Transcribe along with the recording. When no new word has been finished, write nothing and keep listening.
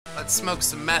Let's smoke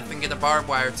some meth and get a barbed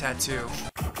wire tattoo.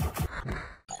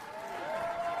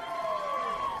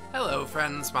 Hello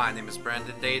friends, my name is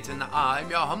Brandon Dayton. I'm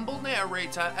your humble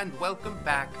narrator, and welcome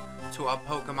back to our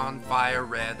Pokemon Fire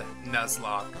Red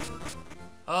Nuzlocke.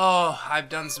 Oh, I've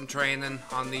done some training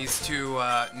on these two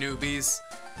newbies,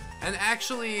 and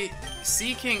actually,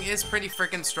 Seaking is pretty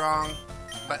freaking strong,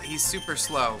 but he's super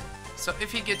slow. So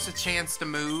if he gets a chance to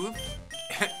move,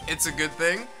 it's a good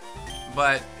thing,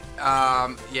 but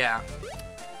yeah.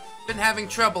 Been having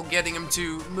trouble getting him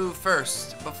to move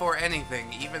first before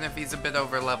anything, even if he's a bit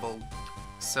over leveled.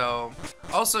 So,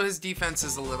 also his defense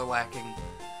is a little lacking.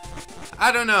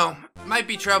 I don't know, might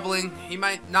be troubling. He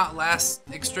might not last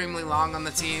extremely long on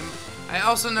the team. I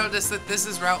also noticed that this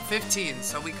is Route 15,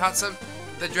 so we caught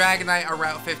the Dragonite on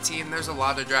Route 15. There's a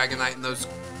lot of Dragonite in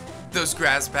those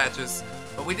grass patches,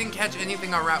 but we didn't catch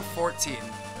anything on Route 14.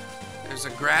 There's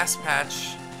a grass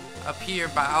patch up here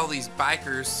by all these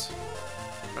bikers,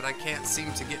 but I can't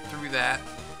seem to get through that.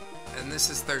 And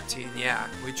this is 13, yeah.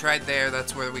 We tried there,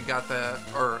 that's where we got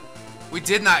we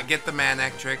did not get the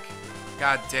Manectric.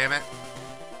 God damn it.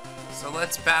 So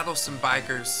let's battle some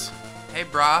bikers. Hey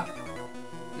brah.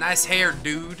 Nice hair,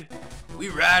 dude. We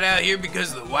ride out here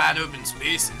because of the wide open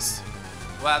spaces.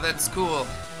 Wow, that's cool.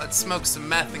 Let's smoke some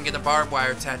meth and get a barbed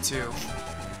wire tattoo.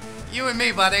 You and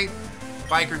me, buddy.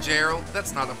 Biker Gerald.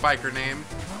 That's not a biker name.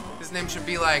 His name should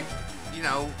be like, you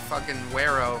know, fucking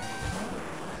Güero.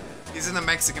 He's in a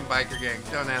Mexican biker gang.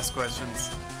 Don't ask questions.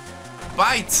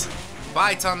 Bite!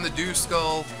 Bite on the Dew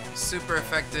Skull. Super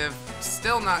effective.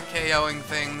 Still not KOing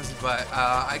things, but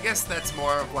I guess that's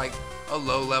more of like a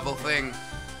low-level thing.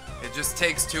 It just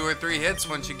takes 2 or 3 hits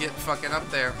once you get fucking up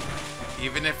there.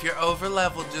 Even if you're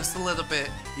over-leveled just a little bit,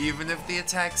 even if the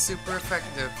attack's super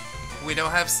effective. We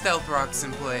don't have Stealth Rocks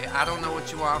in play. I don't know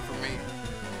what you want from me.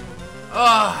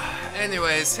 Oh,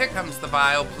 anyways, here comes the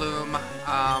Vileplume.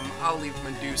 I'll leave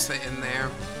Medusa in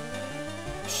there.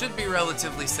 Should be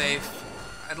relatively safe.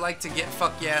 I'd like to get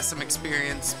fuck yeah some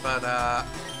experience, but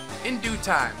in due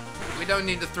time. We don't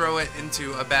need to throw it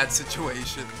into a bad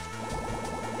situation.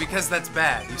 Because that's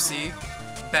bad, you see?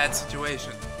 Bad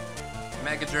situation.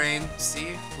 Mega Drain,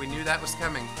 see? We knew that was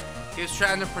coming. He was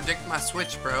trying to predict my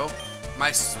switch, bro.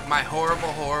 My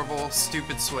horrible, horrible,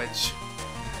 stupid switch.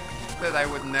 That I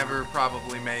would never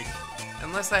probably make.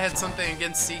 Unless I had something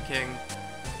against Seaking.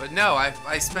 But no,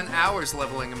 I spent hours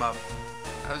leveling him up.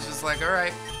 I was just like,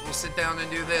 alright, we'll sit down and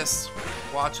do this.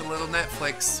 Watch a little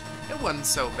Netflix. It wasn't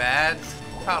so bad.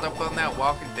 Caught up on that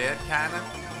Walking Dead, kinda.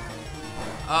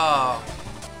 Oh.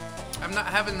 I'm not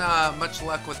having much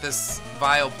luck with this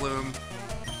Vileplume.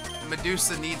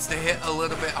 Medusa needs to hit a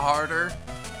little bit harder.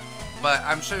 But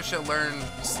I'm sure she'll learn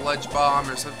Sludge Bomb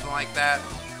or something like that.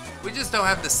 We just don't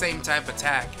have the same type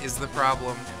attack is the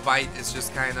problem. Bite is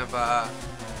just kind of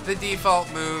the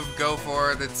default move. Go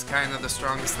for it. It's kind of the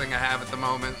strongest thing I have at the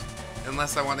moment.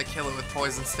 Unless I want to kill it with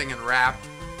Poison Sting and Wrap.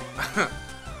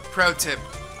 Pro tip,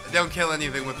 don't kill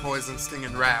anything with Poison Sting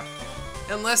and Wrap.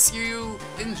 Unless you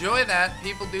enjoy that.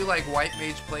 People do like White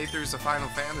Mage playthroughs of Final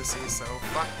Fantasy, so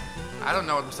fuck. I don't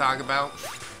know what I'm talking about.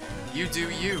 You do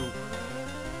you.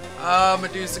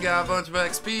 Medusa got a bunch of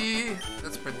XP.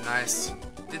 That's pretty nice.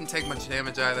 Didn't take much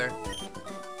damage either.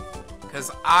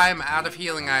 Because I'm out of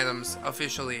healing items,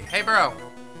 officially. Hey, bro.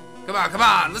 Come on, come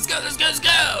on. Let's go, let's go, let's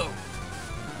go.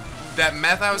 That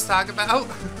meth I was talking about?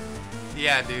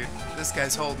 Yeah, dude. This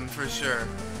guy's holding for sure.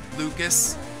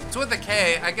 Lucas. It's with a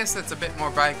K. I guess that's a bit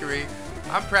more bikery.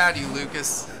 I'm proud of you,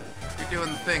 Lucas. You're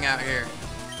doing the thing out here.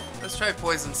 Let's try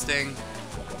Poison Sting.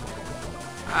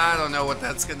 I don't know what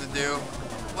that's gonna do.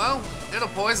 Well, it'll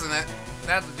poison it.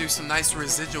 That'll do some nice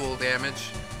residual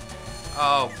damage.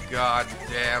 Oh god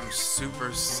damn,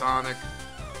 supersonic.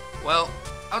 Well,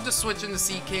 I'll just switch into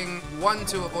Seaking. 1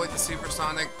 to avoid the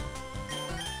supersonic,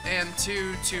 and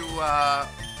 2 to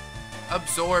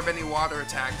absorb any water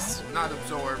attacks. Not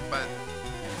absorb, but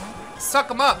suck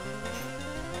them up.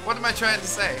 What am I trying to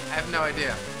say? I have no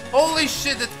idea. Holy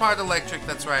shit, it's part electric,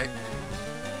 that's right.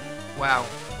 Wow.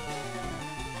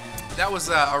 That was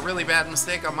a really bad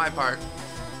mistake on my part.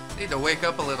 Need to wake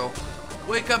up a little.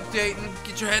 Wake up, Dayton.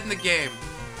 Get your head in the game.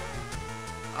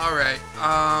 Alright,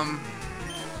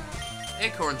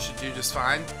 Acorn should do just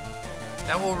fine.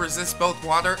 That will resist both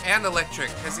water and electric,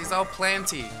 because he's all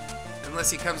planty.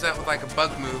 Unless he comes out with like a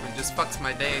bug move and just fucks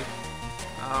my day.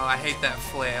 Oh, I hate that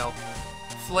Flail.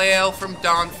 Flail from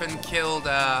Donphin killed,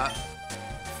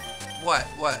 what?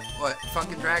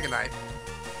 Fucking Dragonite.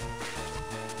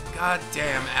 God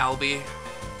damn, Albie.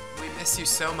 We miss you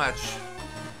so much.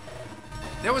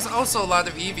 There was also a lot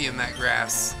of Eevee in that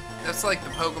grass. That's like the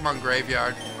Pokemon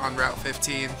graveyard on Route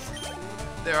 15.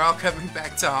 They're all coming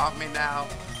back to haunt me now.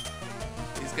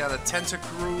 He's got a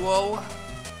tentacruel.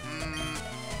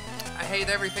 I hate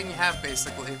everything you have,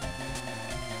 basically.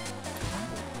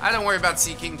 I don't worry about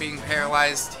Seaking being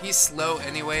paralyzed. He's slow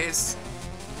anyways,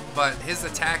 but his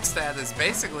attack stat is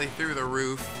basically through the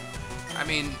roof. I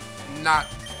mean, not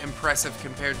impressive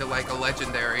compared to like a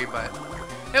legendary, but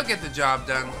he'll get the job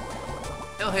done.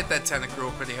 He'll hit that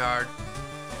Tentacruel pretty hard,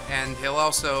 and he'll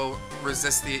also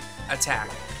resist the attack,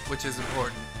 which is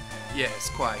important. Yes,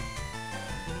 quite.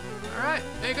 Alright,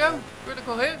 there you go.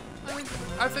 Critical hit.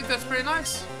 I think that's pretty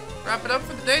nice. Wrap it up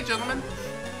for the day, gentlemen.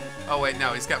 Oh wait,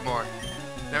 no, he's got more.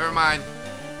 Never mind.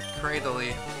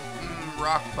 Cradily.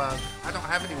 Rock Bug. I don't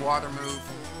have any water move.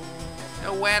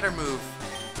 No water move.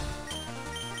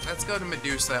 Let's go to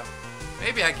Medusa.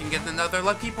 Maybe I can get another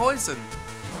lucky poison.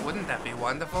 Wouldn't that be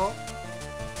wonderful?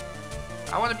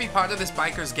 I want to be part of this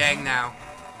biker's gang now.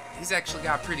 He's actually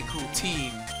got a pretty cool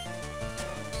team.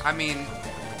 I mean,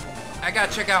 I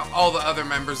gotta check out all the other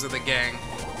members of the gang.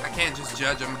 I can't just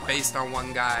judge them based on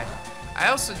one guy. I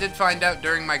also did find out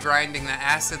during my grinding that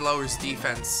acid lowers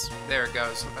defense. There it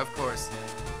goes, of course.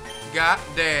 God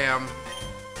damn.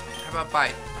 How about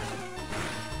bite?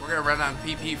 We're gonna run on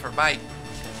PP for bite.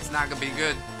 It's not gonna be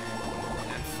good.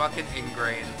 And fucking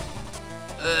ingrain.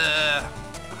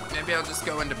 Maybe I'll just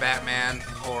go into Batman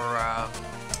or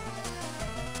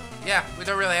yeah, we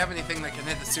don't really have anything that can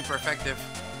hit that's super effective.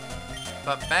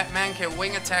 But Batman can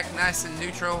wing attack nice and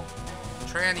neutral.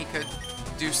 Tranny could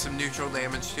do some neutral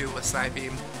damage too with Side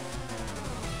Beam.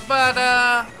 But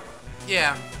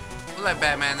yeah, we'll let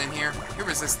Batman in here. He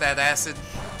resists that acid.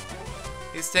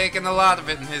 He's taken a lot of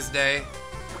it in his day.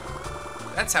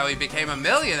 That's how he became a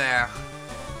millionaire.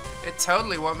 It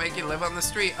totally won't make you live on the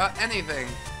street. Anything.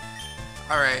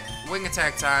 Alright, wing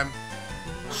attack time.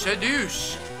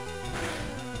 Shadoosh.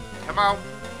 Come on.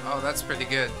 Oh, that's pretty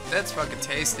good. That's fucking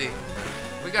tasty.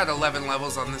 We got 11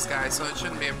 levels on this guy, so it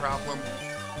shouldn't be a problem.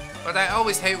 But I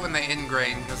always hate when they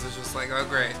ingrain, because it's just like, oh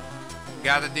great.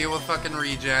 Gotta deal with fucking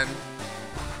regen.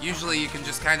 Usually you can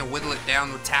just kind of whittle it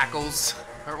down with tackles,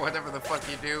 or whatever the fuck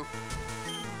you do.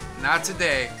 Not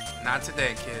today. Not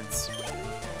today, kids.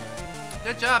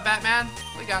 Good job, Batman.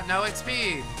 We got no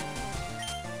XP.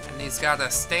 And he's got a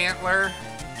Stantler.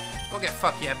 We'll get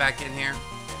Fuck Yeah back in here.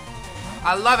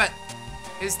 I love it.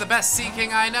 He's the best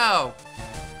Seaking I know.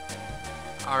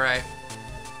 Alright.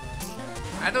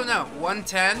 I don't know.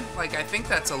 110? Like, I think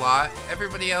that's a lot.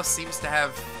 Everybody else seems to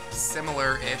have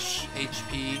similar-ish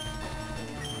HP.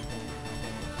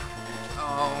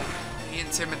 Oh, he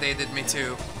intimidated me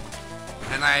too.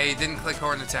 And I didn't click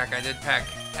Horn Attack, I did Peck.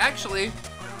 Actually,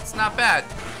 it's not bad.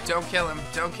 Don't kill him,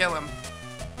 don't kill him.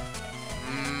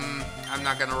 I'm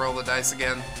not gonna roll the dice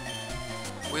again.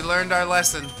 We learned our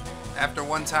lesson after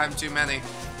one time too many.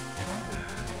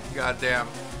 Goddamn.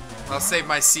 I'll save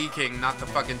my Sea King, not the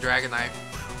fucking Dragonite.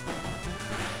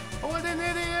 What an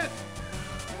idiot!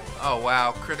 Oh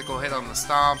wow, critical hit on the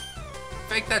stomp.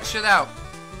 Fake that shit out.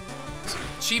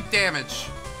 Cheap damage.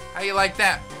 How you like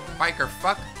that, biker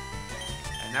fuck?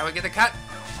 And now we get a cut.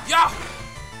 Yeah!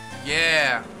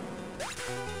 Yeah.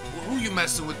 Well, who you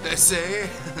messing with, they say?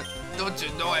 Don't you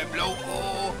know I'm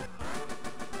local?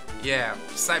 Yeah,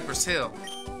 Cypress Hill.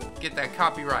 Get that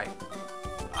copyright.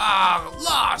 Ah,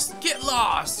 lost! Get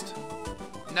lost!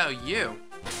 No, you.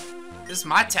 This is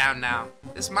my town now.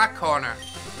 This is my corner.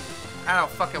 I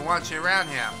don't fucking want you around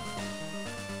here.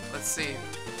 Let's see.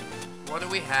 What do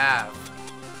we have?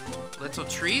 Little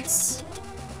treats?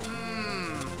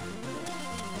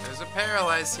 There's a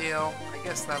paralyzed heal. I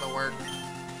guess that'll work.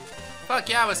 Fuck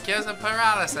yeah, with kills and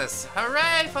paralysis.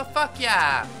 Hooray for fuck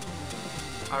yeah!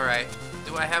 Alright.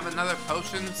 Do I have another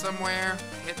potion somewhere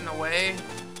hidden away?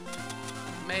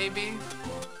 Maybe?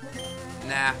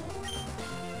 Nah.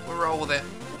 We'll roll with it.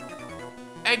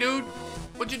 Hey dude,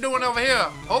 what you doing over here?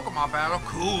 Pokemon battle?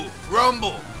 Cool.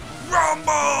 Rumble!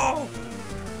 Rumble!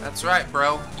 That's right,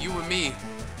 bro. You and me.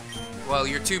 Well,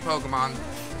 you're 2 Pokemon,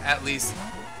 at least.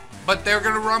 But they're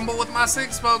gonna rumble with my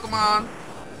 6 Pokemon.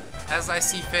 As I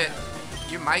see fit.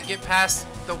 You might get past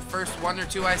the first 1 or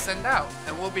 2 I send out.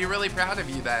 And we'll be really proud of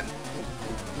you then.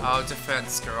 Oh,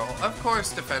 Defense Girl. Of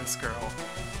course, Defense Girl.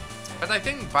 But I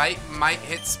think Bite might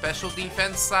hit special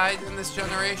defense side in this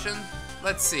generation.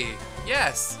 Let's see.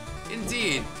 Yes,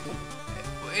 indeed.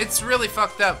 It's really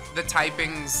fucked up. The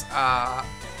typings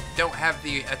don't have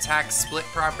the attack split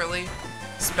properly.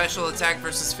 Special attack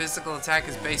versus physical attack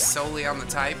is based solely on the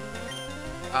type.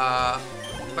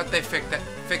 But they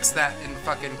fixed that in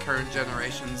fucking current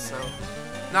generations, so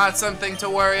not something to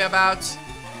worry about.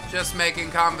 Just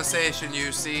making conversation,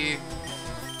 you see.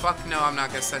 Fuck no, I'm not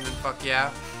gonna send in fuck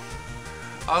yeah.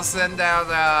 I'll send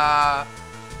out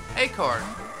Acorn.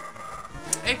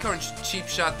 Acorn should cheap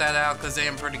shot that out because I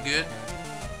am pretty good.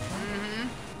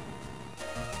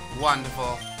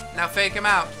 Wonderful. Now fake him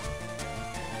out.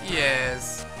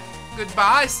 Yes.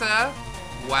 Goodbye, sir.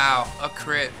 Wow, a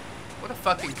crit. What a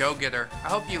fucking go-getter. I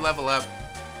hope you level up.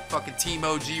 Fucking Team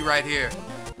OG right here.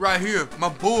 Right here, my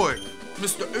boy,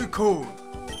 Mr. Acorn.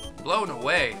 Blown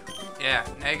away. Yeah,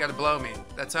 now you gotta blow me.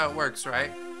 That's how it works,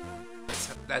 right?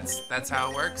 That's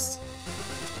how it works.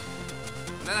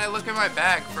 And then I look in my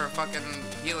bag for a fucking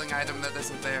healing item that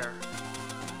isn't there.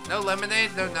 No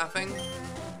lemonade, no nothing.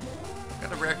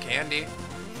 Got a rare candy.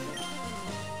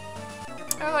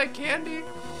 I like candy.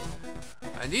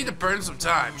 I need to burn some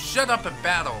time. Shut up and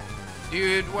battle.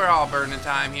 Dude, we're all burning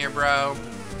time here, bro.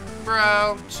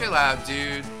 Bro, chill out,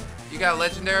 dude. You got a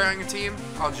legendary on your team?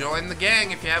 I'll join the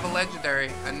gang if you have a legendary.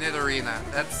 A Nidorina.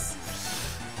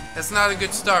 That's not a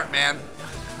good start, man.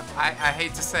 I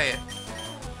hate to say it.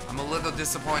 I'm a little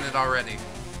disappointed already.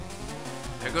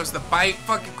 There goes the bite.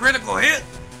 Fucking critical hit.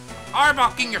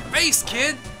 Arbok in your face,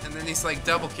 kid. And then he's like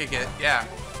double kick it. Yeah.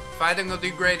 Fighting will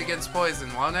do great against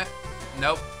poison, won't it?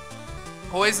 Nope.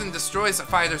 Poison destroys a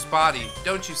fighter's body.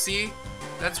 Don't you see?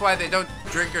 That's why they don't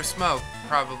drink or smoke,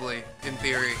 probably, in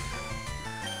theory.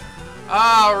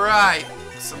 Alright.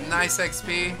 Some nice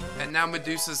XP. And now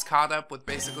Medusa's caught up with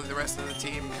basically the rest of the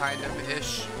team, kind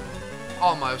of-ish.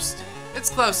 Almost. It's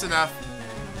close enough.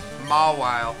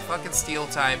 Mawile. Fucking steel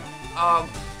type.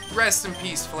 Rest in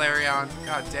peace, Flareon.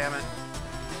 God damn it.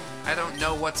 I don't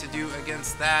know what to do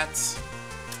against that.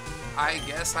 I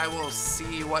guess I will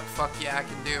see what fuck yeah I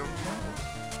can do.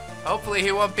 Hopefully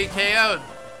he won't be KO'd.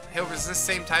 He'll resist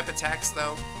same type attacks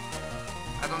though.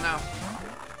 I don't know.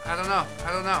 I don't know.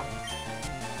 I don't know.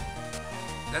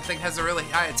 That thing has a really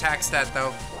high attack stat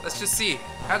though. Let's just see.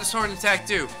 How does Horn Attack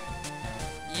do?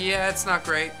 Yeah, it's not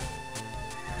great.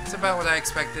 It's about what I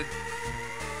expected.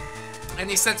 And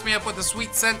he sets me up with a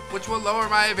sweet scent, which will lower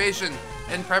my evasion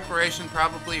in preparation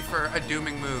probably for a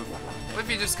dooming move. What if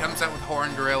he just comes out with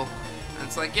Horn Drill? And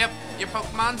it's like, yep, your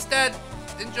Pokemon's dead.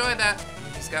 Enjoy that.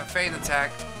 He's got Feint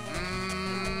Attack.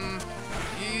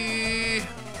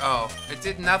 Oh, it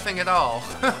did nothing at all.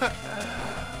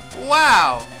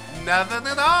 Wow, nothing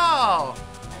at all.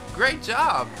 Great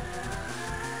job.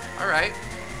 Alright,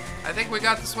 I think we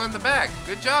got this one in the bag.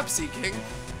 Good job, Seaking.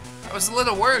 I was a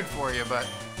little worried for you, but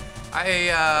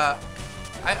I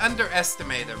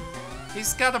underestimate him.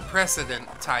 He's got a precedent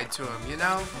tied to him, you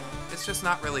know? It's just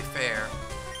not really fair.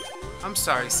 I'm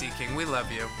sorry, Seaking, we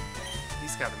love you.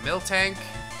 He's got a Miltank.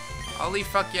 I'll leave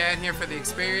fuck yeah in here for the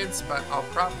experience, but I'll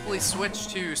probably switch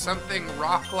to something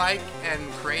rock-like and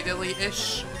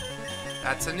cradily-ish.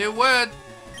 That's a new word.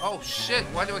 Oh shit,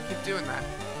 why do I keep doing that?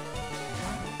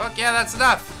 Fuck yeah, that's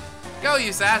enough. Go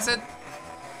use acid.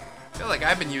 I feel like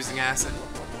I've been using acid.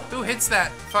 Who hits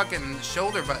that fucking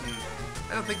shoulder button?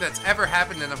 I don't think that's ever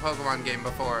happened in a Pokemon game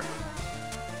before.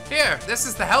 Here, this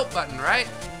is the help button, right?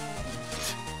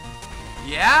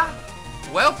 Yeah?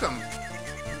 Welcome.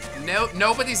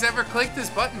 Nobody's ever clicked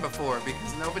this button before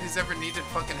because nobody's ever needed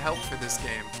fucking help for this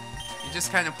game. You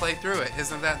just kind of play through it.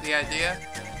 Isn't that the idea?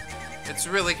 It's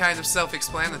really kind of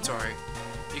self-explanatory.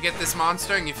 You get this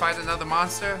monster and you fight another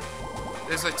monster.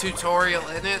 There's a tutorial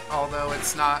in it, although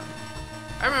it's not.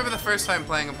 I remember the first time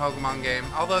playing a Pokemon game,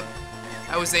 although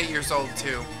I was 8 years old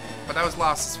too, but I was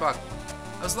lost as fuck.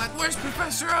 I was like, where's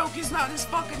Professor Oak? He's not in his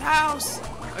fucking house.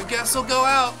 I guess he'll go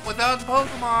out without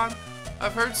Pokemon.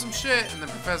 I've heard some shit. And then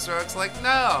Professor Oak's like,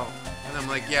 no. And I'm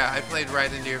like, yeah, I played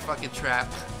right into your fucking trap.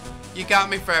 You got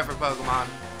me forever, Pokemon.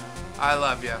 I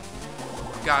love you.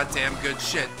 Goddamn good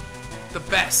shit. The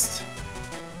best.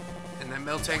 And then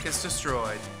Miltank is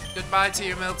destroyed. Goodbye to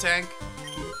you, Miltank.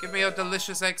 Give me a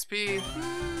delicious XP.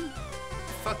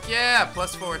 Fuck yeah,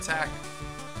 +4 attack.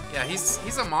 Yeah,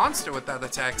 he's a monster with that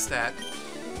attack stat.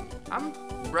 I'm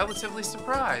relatively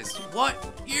surprised.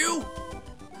 What? You?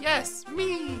 Yes,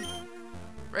 me.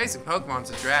 Raising Pokemon's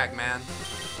a drag, man.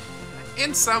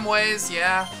 In some ways,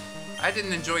 yeah. I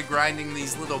didn't enjoy grinding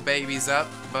these little babies up,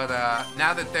 but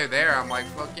now that they're there, I'm like,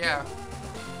 fuck yeah.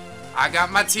 I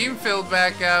got my team filled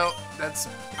back out.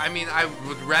 I mean, I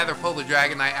would rather pull the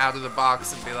Dragonite out of the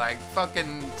box and be like,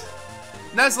 fucking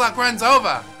Nuzlocke runs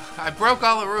over. I broke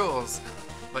all the rules.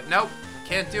 But nope,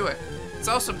 can't do it. It's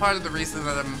also part of the reason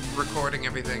that I'm recording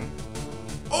everything.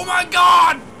 Oh my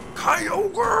god!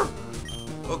 Kyogre!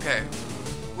 Okay,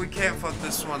 we can't fuck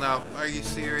this one up. Are you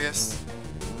serious?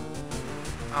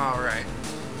 Alright.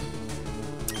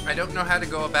 I don't know how to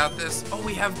go about this. Oh,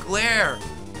 we have Glare!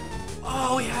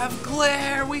 Oh, we have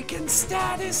Glare! We can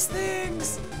status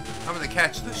things! I'm gonna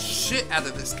catch the shit out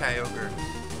of this Kyogre.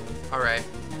 Alright.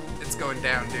 It's going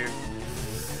down, dude.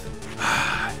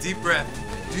 Deep breath.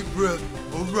 Deep breath.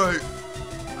 Alright.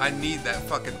 I need that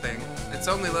fucking thing. It's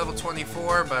only level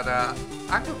 24, but I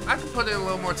could put in a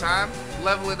little more time,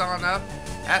 level it on up,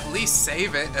 at least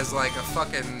save it as like a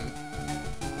fucking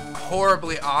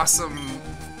horribly awesome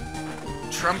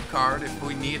trump card if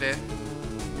we need it.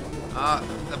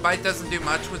 The bite doesn't do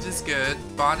much, which is good.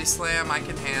 Body slam I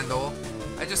can handle.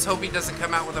 I just hope he doesn't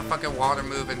come out with a fucking water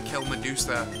move and kill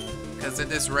Medusa, because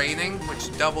it is raining,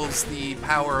 which doubles the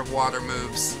power of water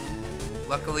moves.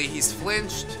 Luckily he's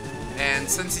flinched, and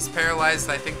since he's paralyzed,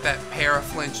 I think that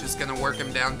para-flinch is going to work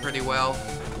him down pretty well.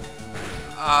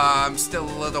 I'm still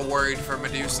a little worried for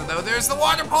Medusa, though. There's the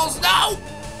water pulse! No!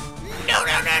 No,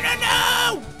 no, no, no,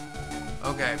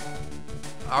 no! Okay.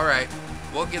 Alright.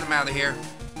 We'll get him out of here.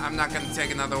 I'm not going to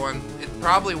take another one. It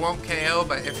probably won't KO,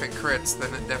 but if it crits,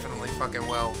 then it definitely fucking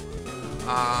will.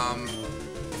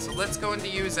 So let's go into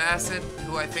use Acid,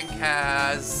 who I think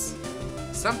has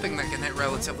something that can hit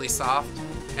relatively soft.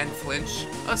 And flinch.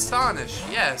 Astonish,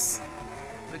 yes.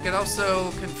 We could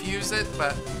also confuse it,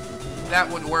 but that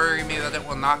would worry me that it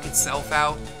will knock itself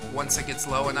out once it gets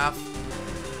low enough.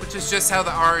 Which is just how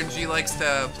the RNG likes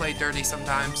to play dirty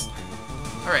sometimes.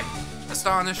 Alright,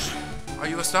 Astonish. Are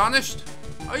you astonished?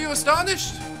 Are you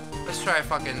astonished? Let's try a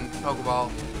fucking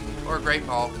Pokeball. Or a Great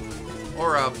Ball.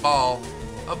 Or a ball.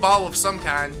 A ball of some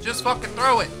kind. Just fucking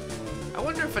throw it! I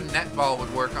wonder if a netball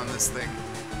would work on this thing.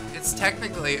 It's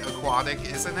technically aquatic,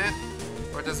 isn't it?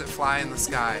 Or does it fly in the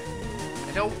sky?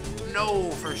 I don't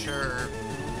know for sure.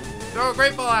 Throw a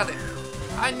Great Ball at it.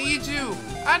 I need you.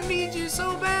 I need you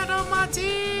so bad on my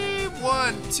team.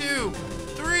 1, 2,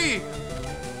 3.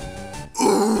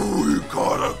 Ooh, you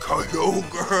got a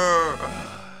Kyogre.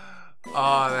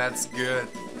 Oh, that's good.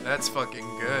 That's fucking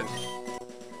good.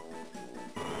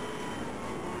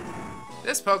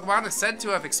 This Pokemon is said to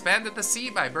have expanded the sea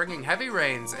by bringing heavy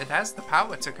rains. It has the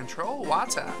power to control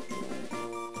water.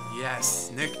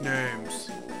 Yes, nicknames.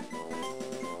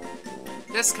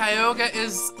 This Kyogre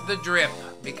is the Drip,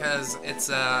 because it's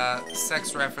a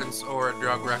sex reference or a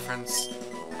drug reference.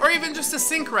 Or even just a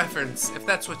sync reference, if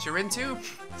that's what you're into.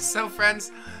 So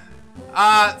friends,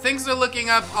 things are looking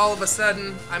up all of a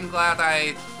sudden. I'm glad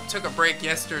I took a break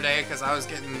yesterday, because I was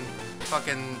getting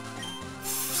fucking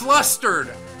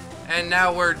flustered. And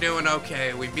now we're doing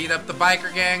okay. We beat up the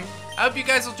biker gang. I hope you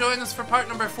guys will join us for part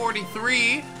number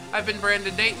 43. I've been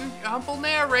Brandon Dayton, your humble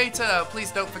narrator.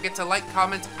 Please don't forget to like,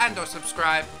 comment, and or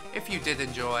subscribe if you did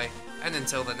enjoy. And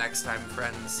until the next time,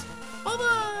 friends.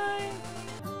 Bye-bye!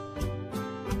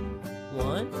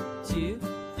 1, 2,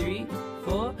 3,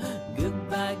 4.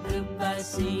 Goodbye, goodbye,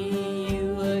 see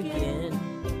you again.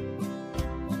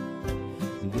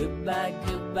 Goodbye,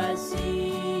 goodbye,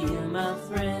 see you, my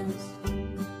friends.